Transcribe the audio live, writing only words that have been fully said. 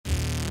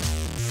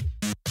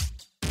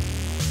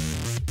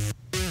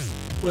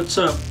What's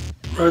up?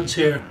 Ruds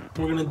here.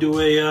 We're gonna do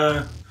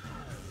a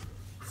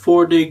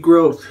 4-day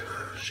growth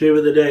shave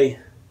of the day.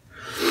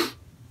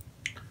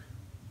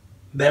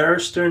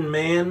 Barrister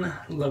Man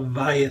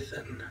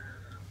Leviathan.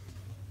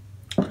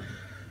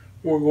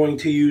 We're going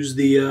to use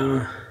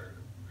the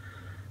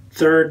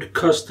third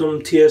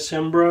custom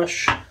TSM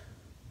brush.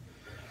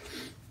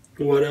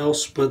 What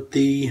else but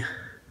the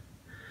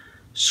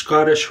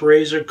Scottish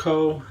Razor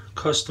Co.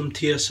 custom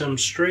TSM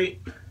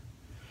straight.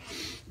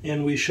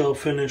 And we shall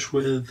finish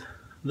with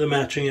the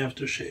matching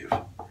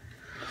aftershave.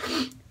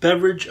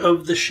 Beverage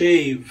of the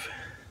shave: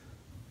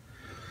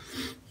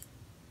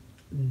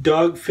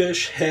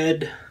 Dogfish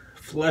Head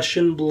Flesh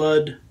and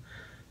Blood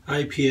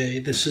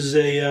IPA. This is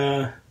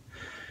a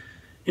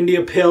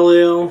India Pale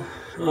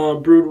Ale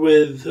brewed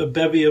with a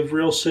bevy of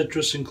real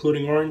citrus,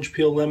 including orange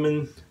peel,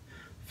 lemon,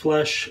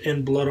 flesh,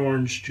 and blood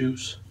orange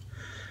juice.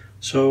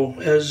 So,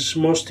 as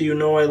most of you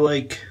know, I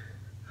like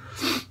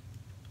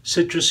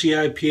citrusy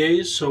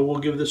IPAs, so we'll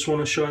give this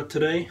one a shot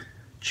today.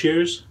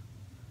 Cheers.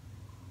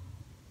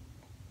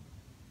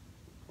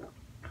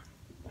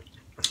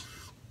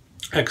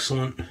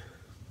 Excellent.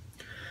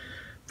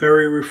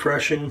 Very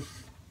refreshing.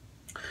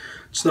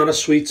 It's not a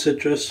sweet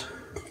citrus.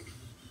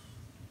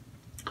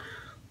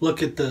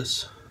 Look at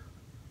this.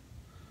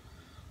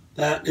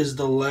 That is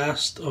the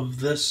last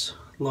of this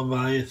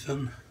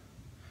Leviathan.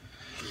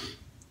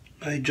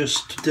 I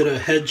just did a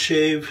head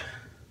shave.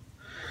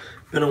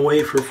 Been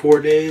away for 4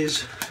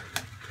 days.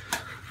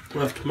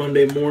 Left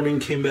Monday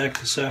morning, came back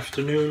this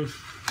afternoon.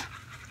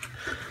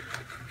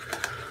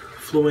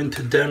 Flew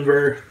into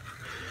Denver,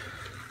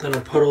 then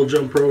a puddle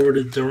jumper over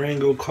to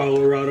Durango,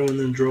 Colorado, and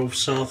then drove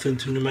south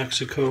into New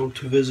Mexico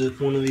to visit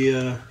one of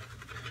the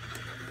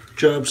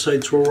job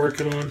sites we're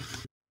working on.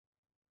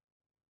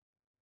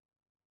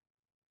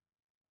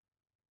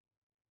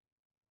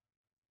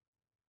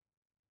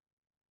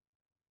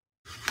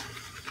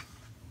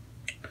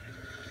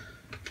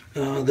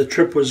 The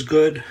trip was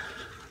good.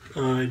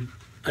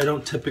 I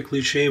don't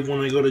typically shave when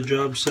I go to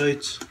job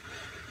sites.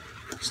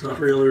 It's not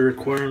really a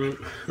requirement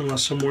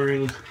unless I'm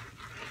wearing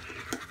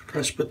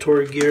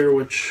respiratory gear,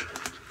 which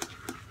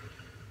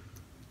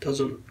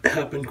doesn't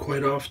happen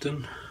quite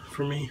often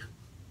for me.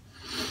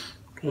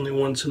 Only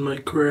once in my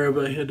career have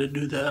I had to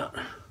do that.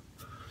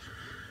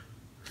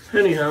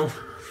 Anyhow,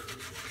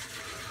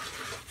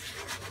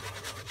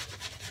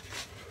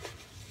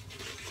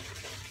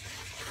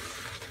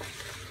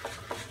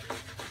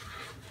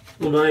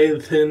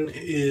 Leviathan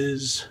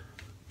is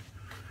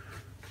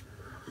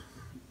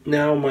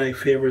now my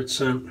favorite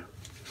scent.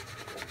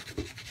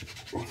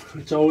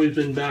 It's always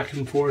been back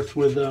and forth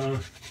with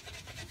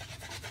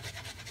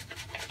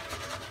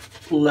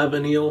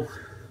Leviathan,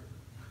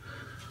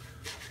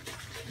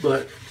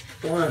 but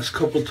the last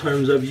couple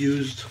times I've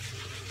used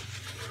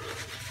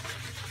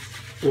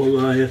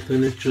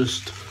Leviathan, it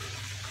just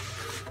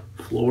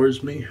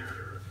floors me.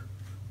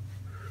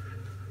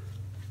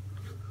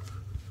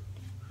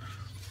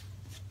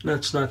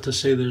 That's not to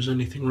say there's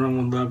anything wrong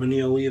with Leviathan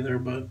either,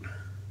 but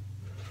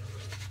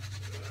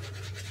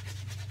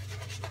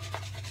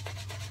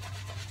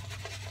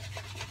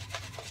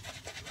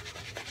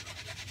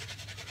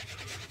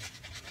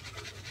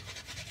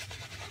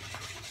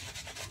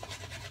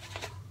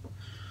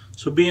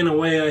so being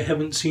away, I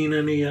haven't seen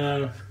any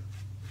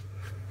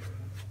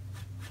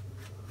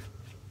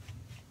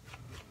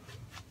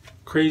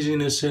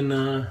craziness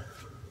in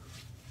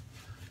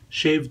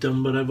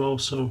shavedom, but I've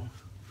also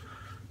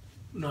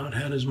not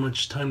had as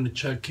much time to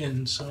check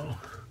in, so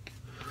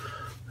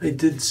I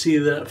did see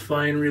that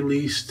Fine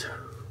released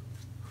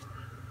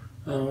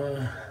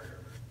a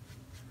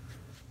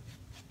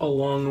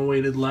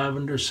long-awaited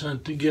lavender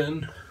scent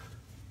again,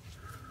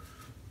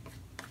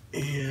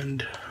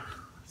 and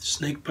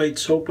snakebite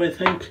soap, I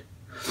think.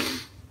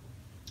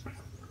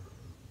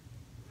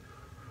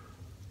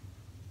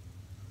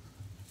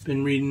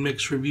 Been reading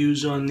mixed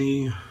reviews on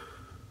the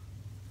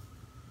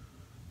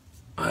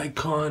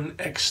Icon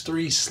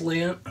X3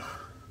 slant,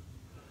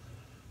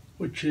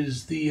 which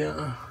is the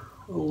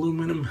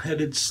aluminum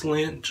headed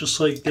slant,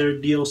 just like their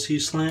DLC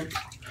slant.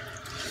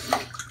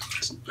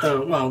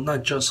 Well,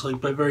 not just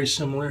like, but very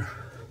similar.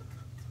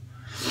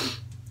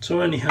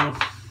 So anyhow,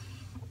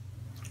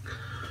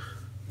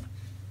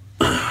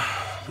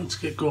 let's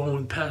get going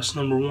with pass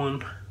number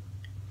 1.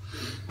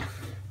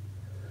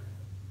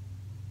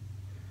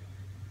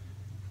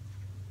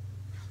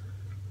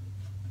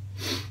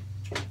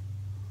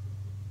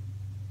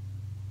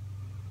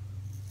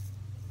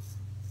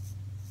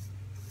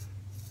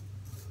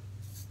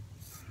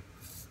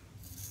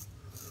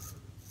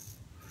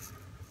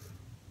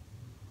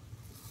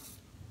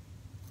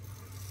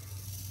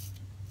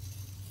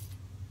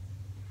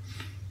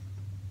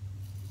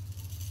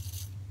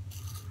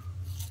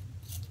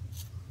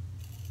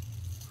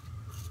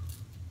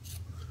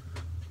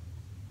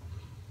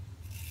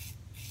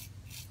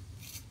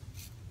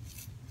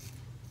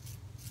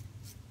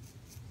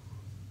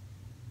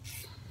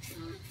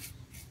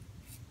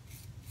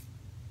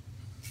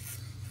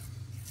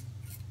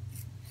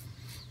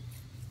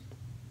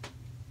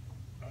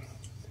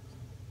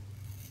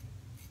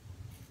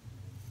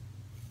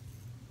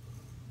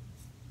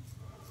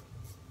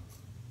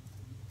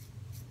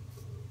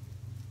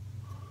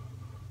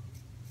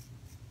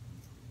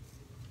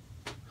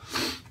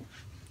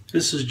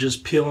 This is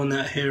just peeling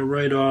that hair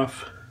right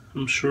off.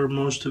 I'm sure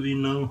most of you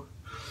know.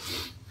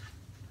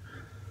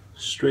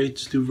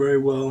 Straights do very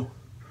well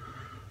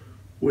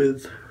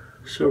with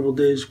several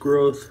days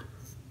growth.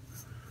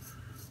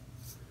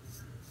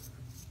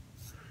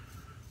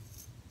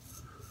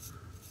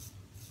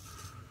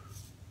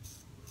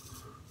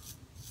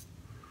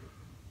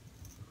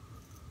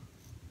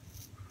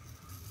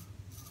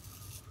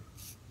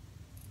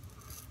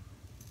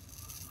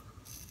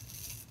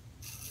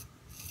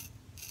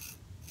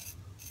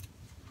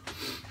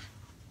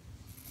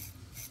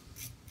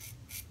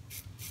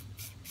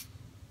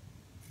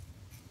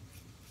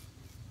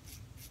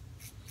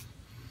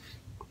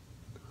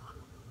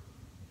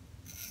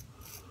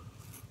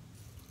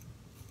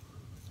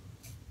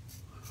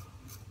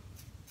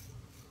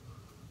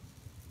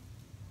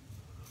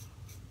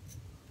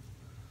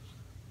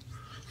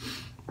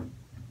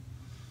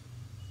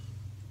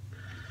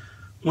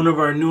 One of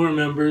our newer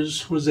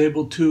members was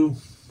able to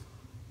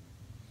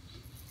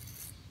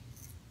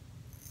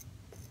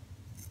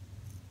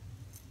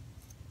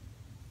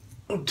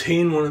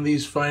obtain one of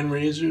these fine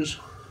razors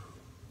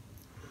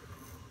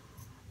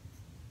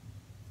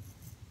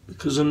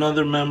because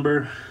another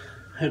member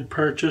had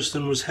purchased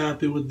and was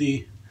happy with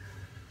the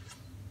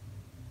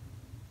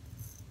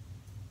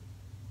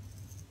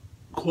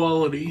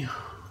quality.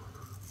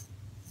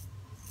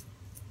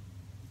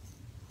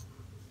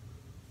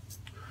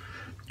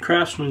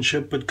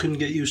 Craftsmanship, but couldn't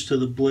get used to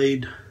the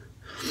blade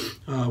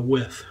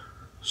width.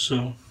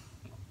 So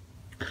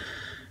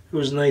it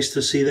was nice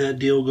to see that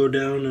deal go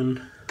down,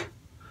 and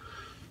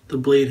the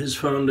blade has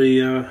found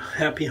a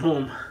happy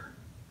home.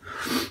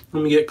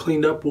 Let me get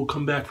cleaned up. We'll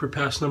come back for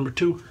pass number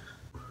 2.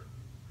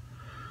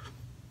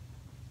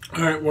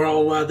 Alright, we're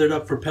all lathered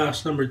up for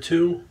pass number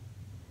 2.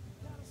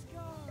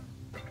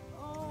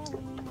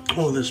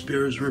 Oh, this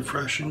beer is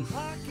refreshing.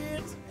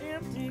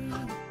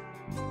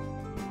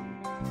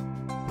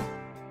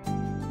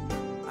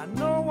 I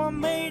know I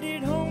made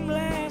it home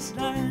last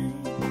night,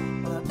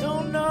 but I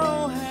don't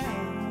know how.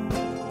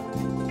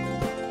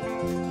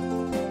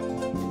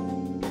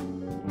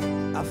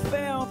 I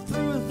fell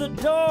through the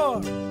door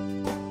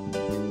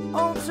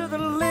onto the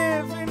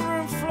living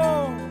room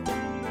floor,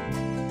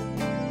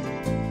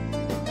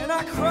 and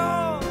I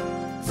crawled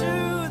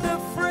to the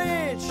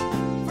fridge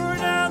for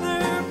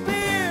another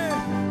beer.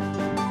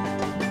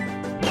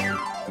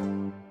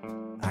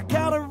 I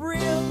got a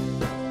real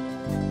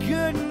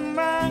good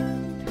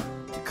mind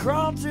to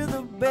crawl to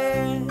the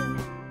bed.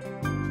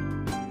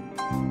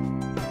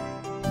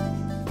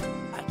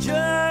 I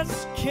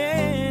just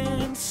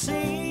can't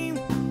seem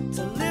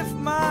to lift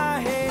my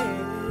head.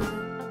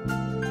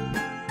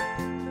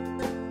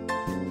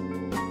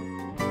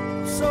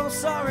 I'm so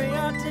sorry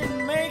I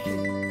didn't make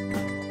it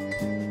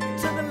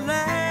to the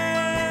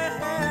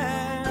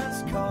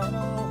last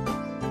call,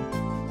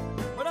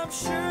 but I'm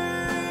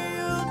sure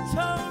you'll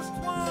toast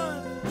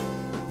one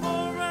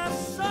for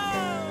us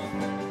all.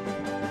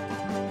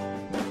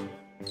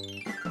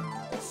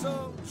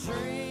 So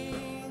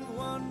drink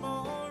one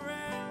more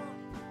round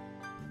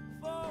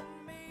for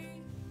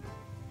me.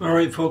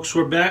 Alright folks,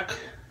 we're back.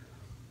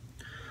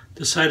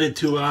 Decided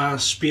to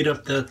speed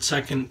up that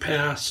second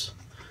pass.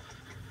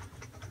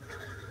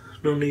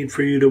 No need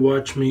for you to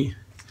watch me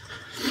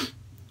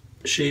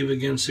shave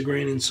against the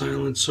grain in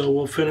silence. So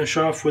we'll finish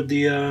off with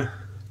the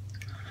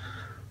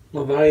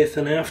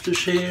Leviathan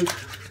aftershave.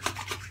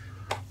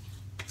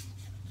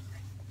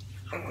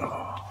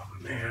 Oh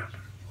man.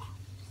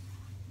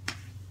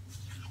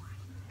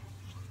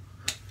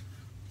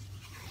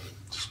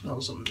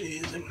 Smells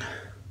amazing.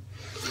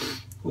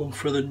 A little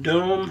for the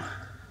dome.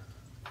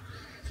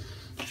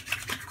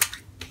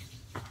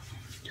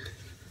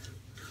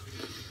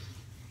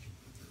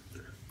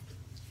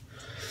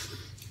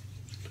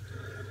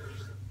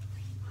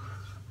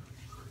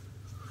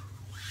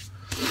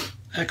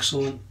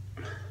 Excellent.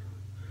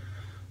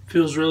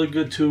 Feels really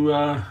good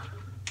to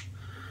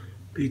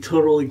be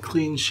totally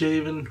clean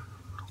shaven,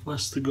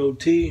 less the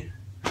goatee.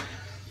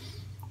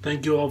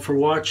 Thank you all for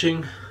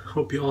watching.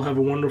 Hope you all have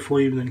a wonderful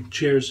evening.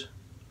 Cheers.